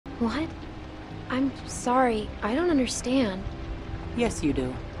What? I'm sorry, I don't understand. Yes, you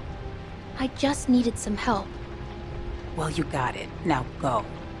do. I just needed some help. Well, you got it. Now go.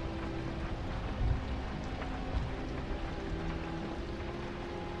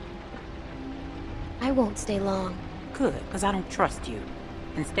 I won't stay long. Good, because I don't trust you.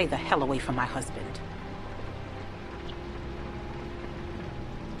 And stay the hell away from my husband.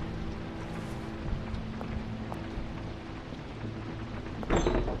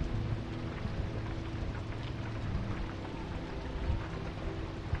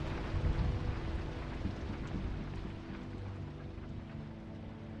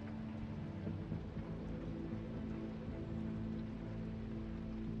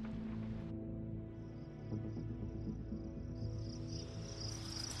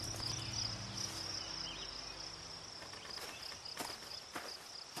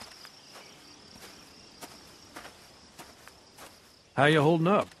 How you holding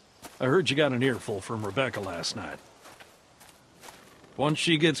up? I heard you got an earful from Rebecca last night. Once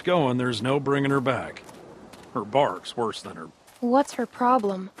she gets going, there's no bringing her back. Her bark's worse than her... What's her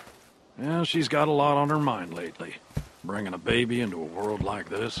problem? Yeah, she's got a lot on her mind lately. Bringing a baby into a world like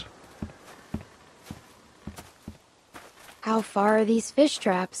this. How far are these fish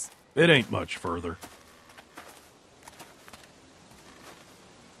traps? It ain't much further.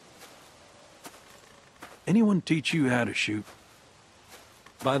 Anyone teach you how to shoot?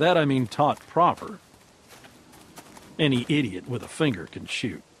 By that I mean taught proper. Any idiot with a finger can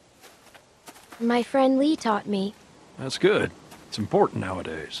shoot. My friend Lee taught me. That's good. It's important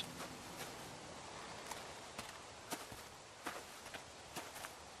nowadays.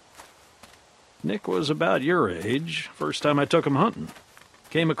 Nick was about your age, first time I took him hunting.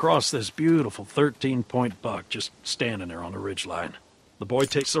 Came across this beautiful 13-point buck just standing there on the ridgeline. The boy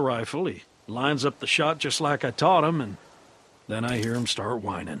takes the rifle, he lines up the shot just like I taught him, and then I hear him start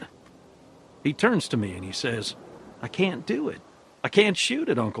whining. He turns to me and he says, "I can't do it. I can't shoot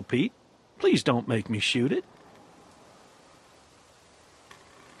it, Uncle Pete. Please don't make me shoot it."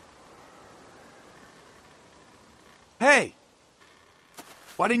 Hey!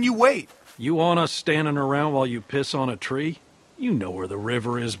 Why didn't you wait? You want us standing around while you piss on a tree? You know where the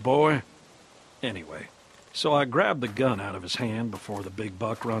river is, boy. Anyway, so I grabbed the gun out of his hand before the big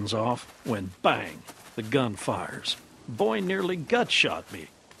buck runs off, when bang, the gun fires. Boy nearly gut-shot me,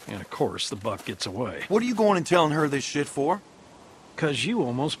 and of course the buck gets away. What are you going and telling her this shit for? 'Cause you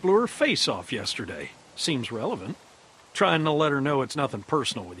almost blew her face off yesterday. Seems relevant. Trying to let her know it's nothing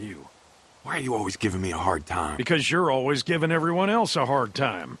personal with you. Why are you always giving me a hard time? Because you're always giving everyone else a hard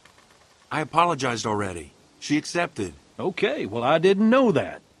time. I apologized already. She accepted. Okay, well I didn't know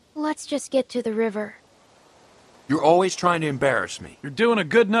that. Let's just get to the river. You're always trying to embarrass me. You're doing a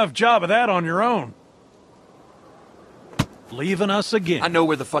good enough job of that on your own. Leaving us again. I know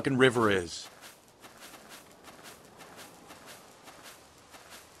where the fucking river is.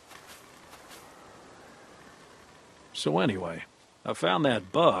 So anyway, I found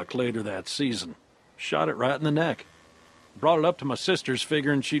that buck later that season. Shot it right in the neck. Brought it up to my sister's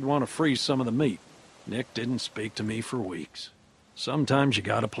figuring she'd want to freeze some of the meat. Nick didn't speak to me for weeks. Sometimes you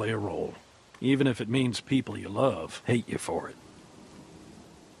gotta play a role, even if it means people you love hate you for it.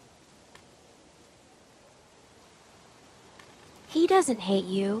 He doesn't hate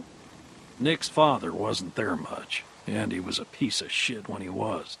you. Nick's father wasn't there much, and he was a piece of shit when he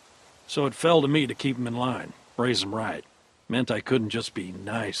was. So it fell to me to keep him in line, raise him right. Meant I couldn't just be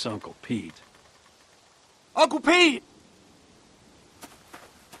nice Uncle Pete. Uncle Pete!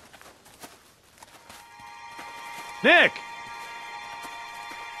 Nick!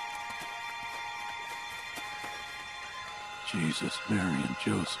 Jesus, Mary, and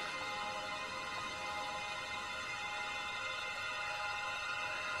Joseph.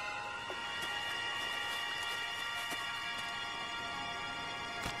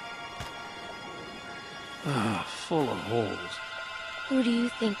 Ah, full of holes. Who do you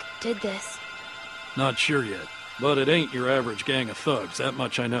think did this? Not sure yet, but it ain't your average gang of thugs, that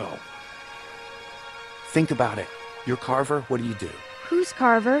much I know. Think about it. You're Carver, what do you do? Who's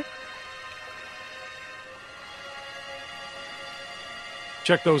Carver?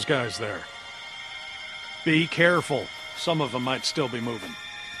 Check those guys there. Be careful. Some of them might still be moving.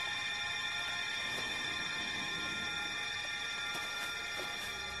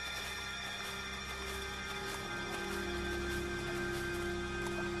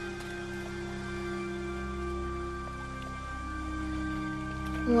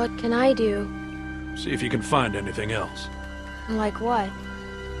 What can I do? See if you can find anything else. Like what?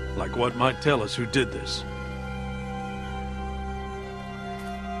 Like what might tell us who did this.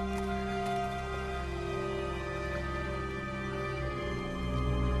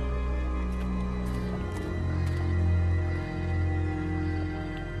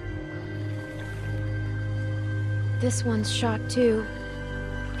 this one's shot too.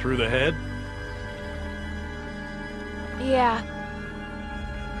 Through the head? Yeah.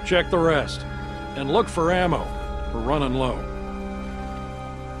 Check the rest. And look for ammo. We're running low.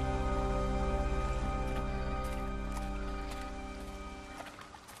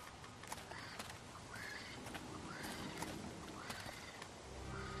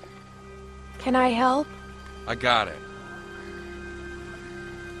 Can I help? I got it.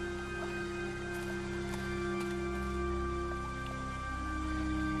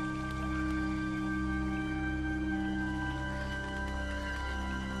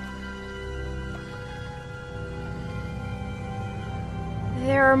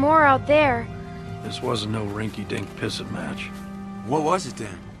 There are more out there. This wasn't no rinky-dink pissing match. What was it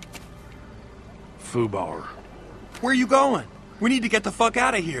then? Foobar. Where are you going? We need to get the fuck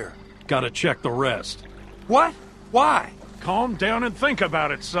out of here. Gotta check the rest. What? Why? Calm down and think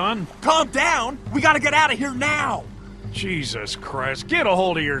about it, son. Calm down! We gotta get out of here now! Jesus Christ, get a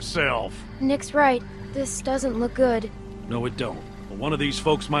hold of yourself. Nick's right. This doesn't look good. No, it don't. But one of these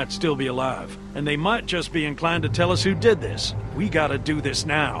folks might still be alive, and they might just be inclined to tell us who did this. We gotta do this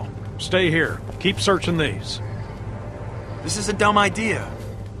now. Stay here. Keep searching these. This is a dumb idea.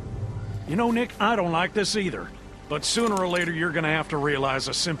 You know, Nick, I don't like this either. But sooner or later, you're gonna have to realize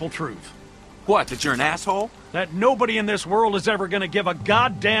a simple truth. What, that you're an asshole? That nobody in this world is ever gonna give a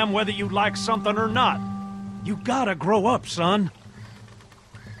goddamn whether you like something or not. You gotta grow up, son.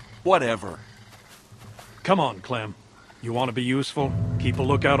 Whatever. Come on, Clem. You want to be useful? Keep a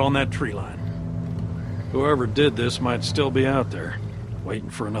lookout on that tree line. Whoever did this might still be out there, waiting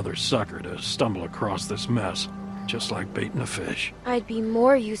for another sucker to stumble across this mess, just like baiting a fish. I'd be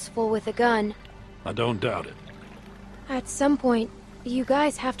more useful with a gun. I don't doubt it. At some point, you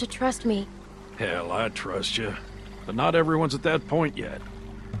guys have to trust me. Hell, I trust you. But not everyone's at that point yet.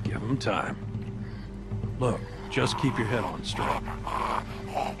 Give them time. Look, just keep your head on straight.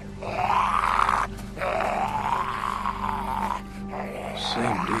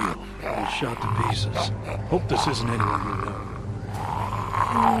 Same deal. All shot to pieces. Hope this isn't anyone we know.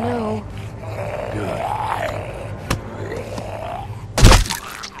 No. Good.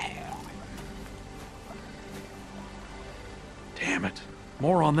 Damn it.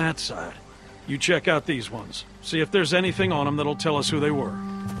 More on that side. You check out these ones. See if there's anything on them that'll tell us who they were.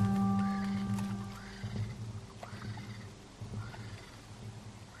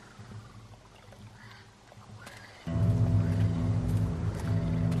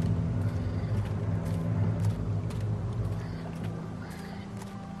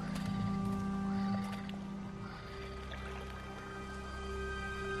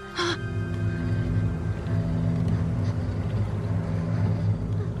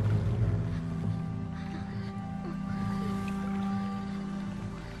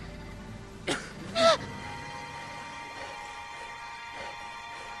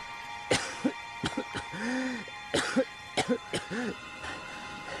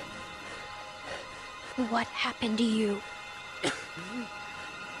 What happened to you?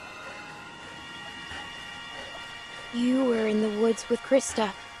 You were in the woods with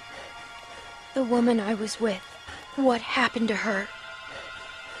Krista. The woman I was with. What happened to her?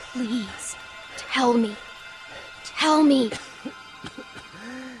 Please, tell me. Tell me.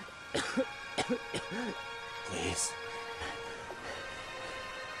 Please.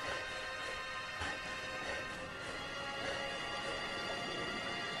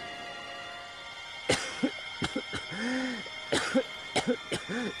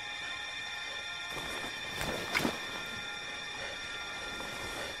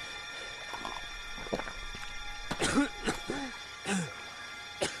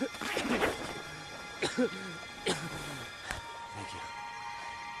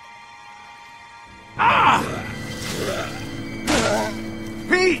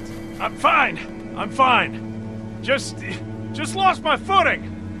 Pete! I'm fine. I'm fine. Just lost my footing.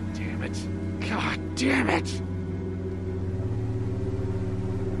 Damn it. God damn it.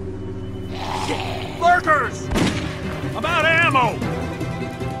 Lurkers! I'm out of ammo.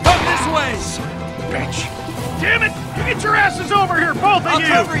 Come this way! Bitch. Damn it. You get your asses over here, both of I'll you.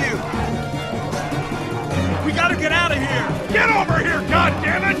 cover you! We gotta get out of here! Get over here, God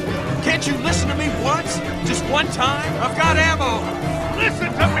damn it. Can't you listen to me once? Just one time? I've got ammo!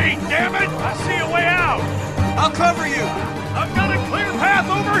 Listen to me, damn it. I see a way out. I'll cover you! I've got a clear path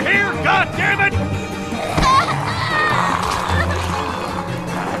over here, God damn it.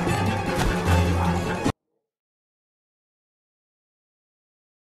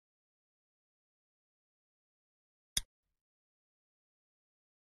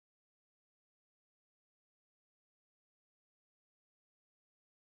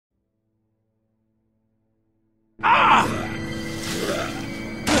 Ah!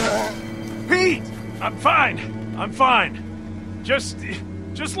 Pete! I'm fine. I'm fine. Just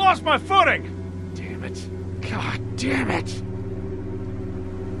lost my footing. Damn it. God damn it.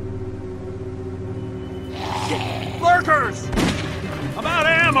 Lurkers! I'm out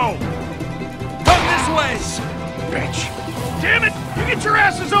of ammo. Come this way! Bitch. Damn it! You get your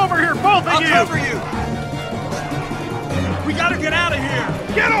asses over here, both of you! I'll cover you! We gotta get out of here!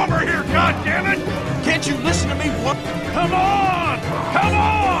 Get over here, goddammit! Can't you listen to me? What? Come on! Come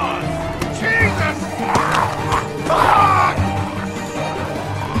on! Jesus!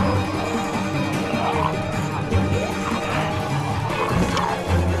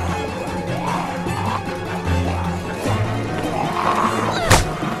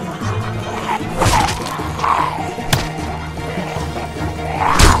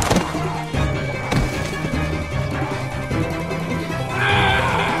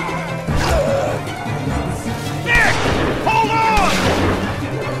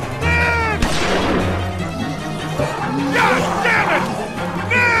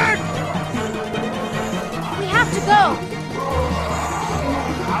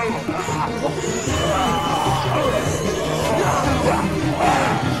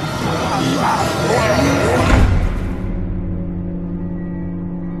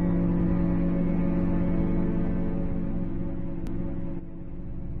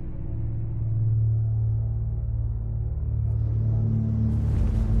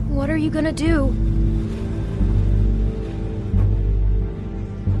 What are you gonna do?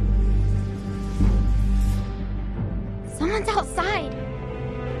 Someone's outside.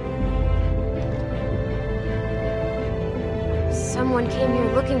 Someone came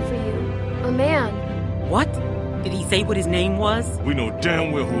here looking for you. A man. What? Did he say what his name was? We know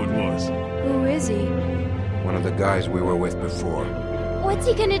damn well who it was. Who is he? One of the guys we were with before. What's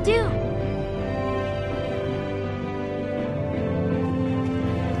he gonna do?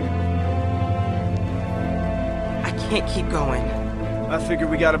 I can't keep going. I figure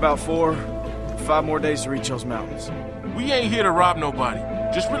we got about 5 more days to reach those mountains. We ain't here to rob nobody.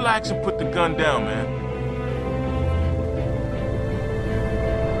 Just relax and put the gun down, man.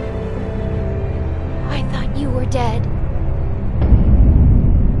 I thought you were dead.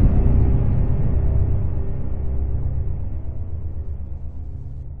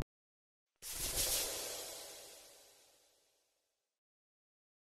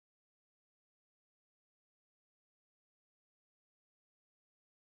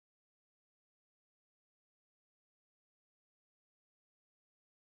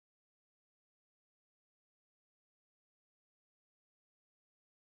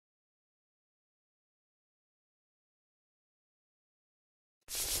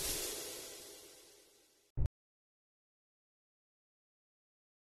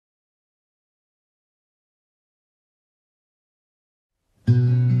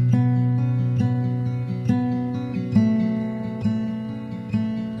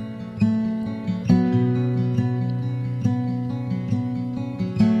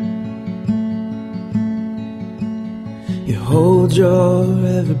 You hold your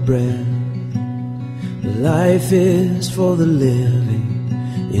every breath. Life is for the living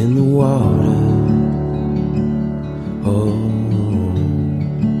in the water. Oh,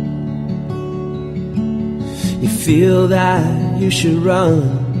 you feel that you should run,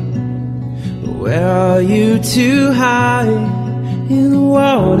 but where are you to hide in the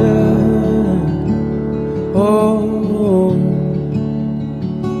water? Oh,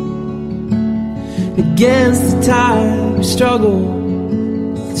 against the tide we struggle,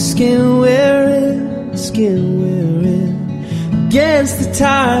 the skin we're in, the skin we're in. Against the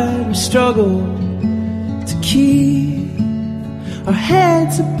tide we struggle to keep our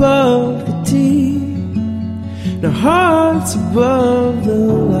heads above the deep and our hearts above the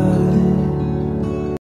light.